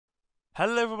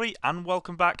Hello everybody and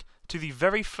welcome back to the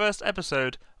very first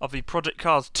episode of the Project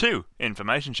Cars 2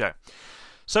 information show.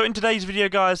 So in today's video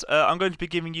guys, I'm going to be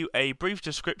giving you a brief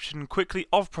description quickly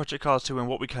of Project Cars 2 and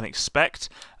what we can expect,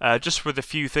 just with a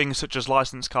few things such as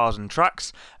licensed cars and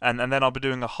tracks, and then I'll be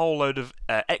doing a whole load of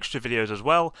extra videos as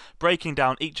well, breaking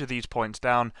down each of these points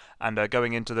down and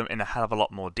going into them in a hell of a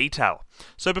lot more detail.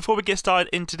 So before we get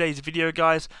started in today's video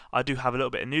guys, I do have a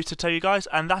little bit of news to tell you guys,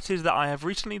 and that is that I have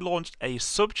recently launched a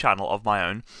sub-channel of my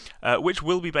own, which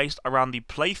will be based around the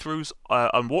playthroughs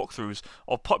and walkthroughs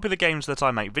of popular games that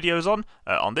I make videos on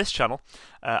this channel,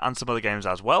 and some other games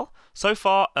as well. So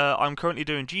far, I'm currently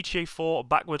doing GTA 4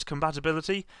 backwards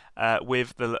compatibility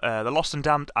with the Lost and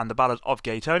Damned and the Ballad of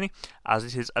Gay Tony, as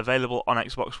it is available on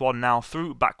Xbox One now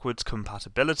through backwards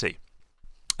compatibility.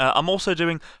 I'm also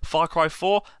doing Far Cry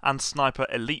 4 and Sniper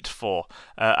Elite 4,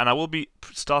 and I will be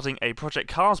starting a Project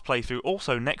Cars playthrough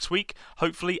also next week,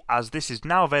 hopefully, as this is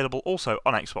now available also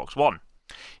on Xbox One.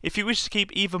 If you wish to keep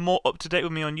even more up to date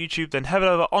with me on YouTube, then head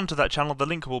over onto that channel. The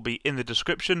link will be in the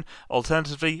description.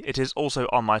 Alternatively, it is also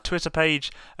on my Twitter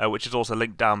page, which is also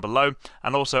linked down below,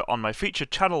 and also on my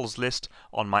featured channels list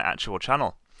on my actual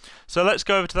channel. So let's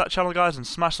go over to that channel guys and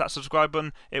smash that subscribe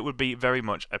button. It would be very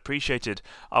much appreciated.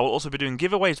 I will also be doing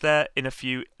giveaways there in a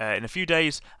few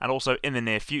days, and also in the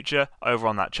near future over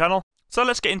on that channel. So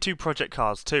let's get into Project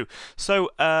Cars 2.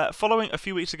 So, following a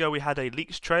few weeks ago we had a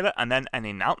leaked trailer and then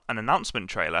an announcement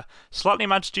trailer, Slightly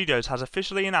Mad Studios has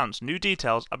officially announced new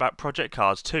details about Project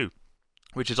Cars 2,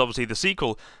 which is obviously the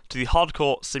sequel to the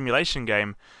hardcore simulation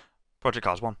game Project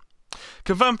Cars 1.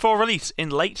 Confirmed for release in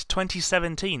late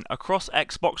 2017 across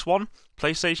Xbox One,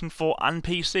 PlayStation 4 and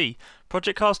PC,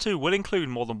 Project Cars 2 will include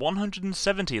more than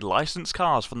 170 licensed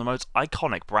cars from the most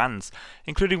iconic brands,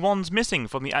 including ones missing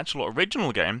from the actual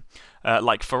original game,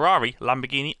 like Ferrari,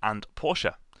 Lamborghini and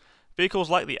Porsche. Vehicles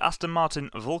like the Aston Martin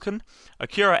Vulcan,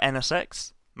 Acura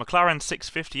NSX, McLaren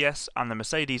 650S and the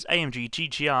Mercedes AMG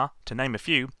GTR, to name a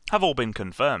few, have all been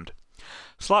confirmed.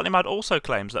 Slightly Mad also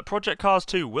claims that Project Cars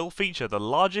 2 will feature the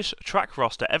largest track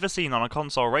roster ever seen on a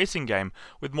console racing game,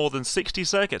 with more than 60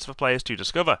 circuits for players to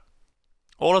discover.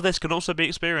 All of this can also be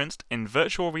experienced in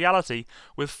virtual reality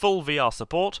with full VR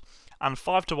support and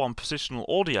 5:1 positional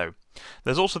audio.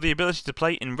 There's also the ability to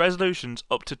play in resolutions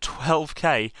up to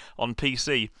 12K on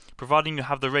PC, providing you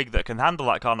have the rig that can handle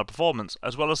that kind of performance,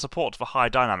 as well as support for high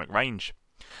dynamic range.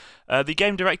 The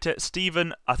game director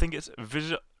Stephen, I think it's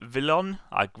Villon,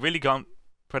 I really can't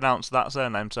pronounce that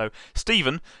surname, so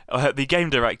Stephen, the game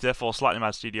director for Slightly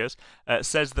Mad Studios,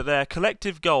 says that their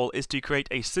collective goal is to create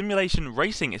a simulation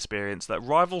racing experience that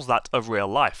rivals that of real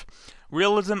life.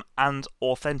 Realism and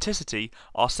authenticity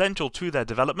are central to their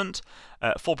development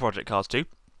for Project Cars 2.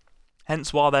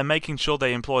 Hence why they're making sure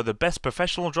they employ the best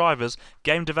professional drivers,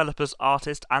 game developers,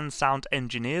 artists and sound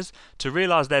engineers to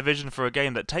realise their vision for a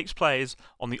game that takes players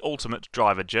on the ultimate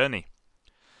driver journey.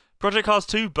 Project Cars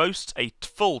 2 boasts a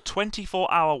full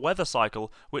 24-hour weather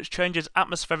cycle which changes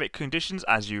atmospheric conditions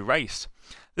as you race.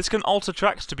 This can alter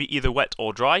tracks to be either wet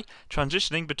or dry,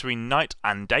 transitioning between night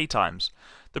and daytimes.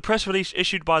 The press release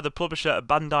issued by the publisher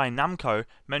Bandai Namco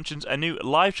mentions a new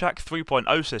LiveTrack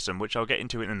 3.0 system, which I'll get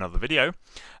into in another video,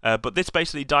 but this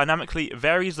basically dynamically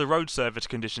varies the road surface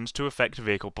conditions to affect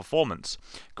vehicle performance,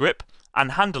 grip,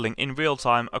 and handling in real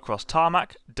time across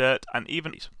tarmac, dirt, and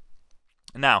even...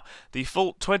 Now, the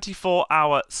full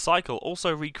 24-hour cycle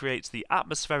also recreates the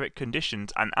atmospheric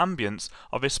conditions and ambience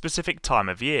of a specific time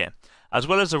of year, as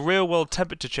well as the real-world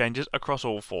temperature changes across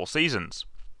all 4 seasons.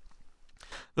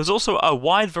 There's also a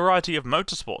wide variety of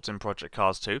motorsports in Project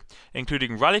Cars 2,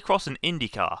 including Rallycross and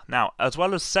IndyCar, now, as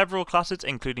well as several classes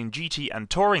including GT and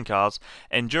touring cars,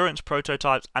 endurance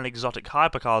prototypes and exotic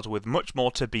hypercars, with much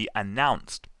more to be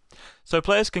announced. So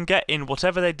players can get in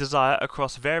whatever they desire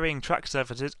across varying track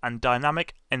surfaces and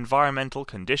dynamic environmental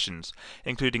conditions,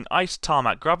 including ice,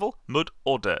 tarmac, gravel, mud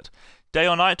or dirt. Day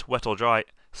or night, wet or dry.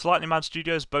 Slightly Mad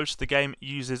Studios boasts the game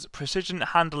uses precision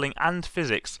handling and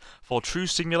physics for true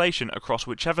simulation across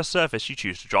whichever surface you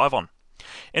choose to drive on.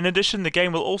 In addition, the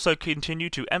game will also continue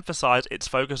to emphasize its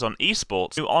focus on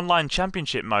esports, new online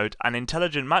championship mode and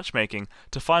intelligent matchmaking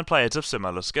to find players of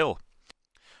similar skill.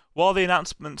 While the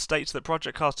announcement states that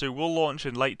Project Cars 2 will launch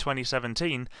in late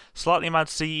 2017, Slightly Mad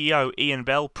CEO Ian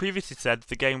Bell previously said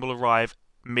the game will arrive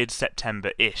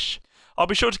mid-September-ish. I'll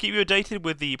be sure to keep you updated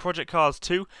with the Project Cars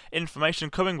 2 information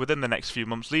coming within the next few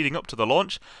months leading up to the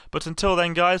launch, but until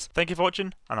then guys, thank you for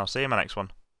watching, and I'll see you in my next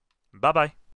one. Bye bye.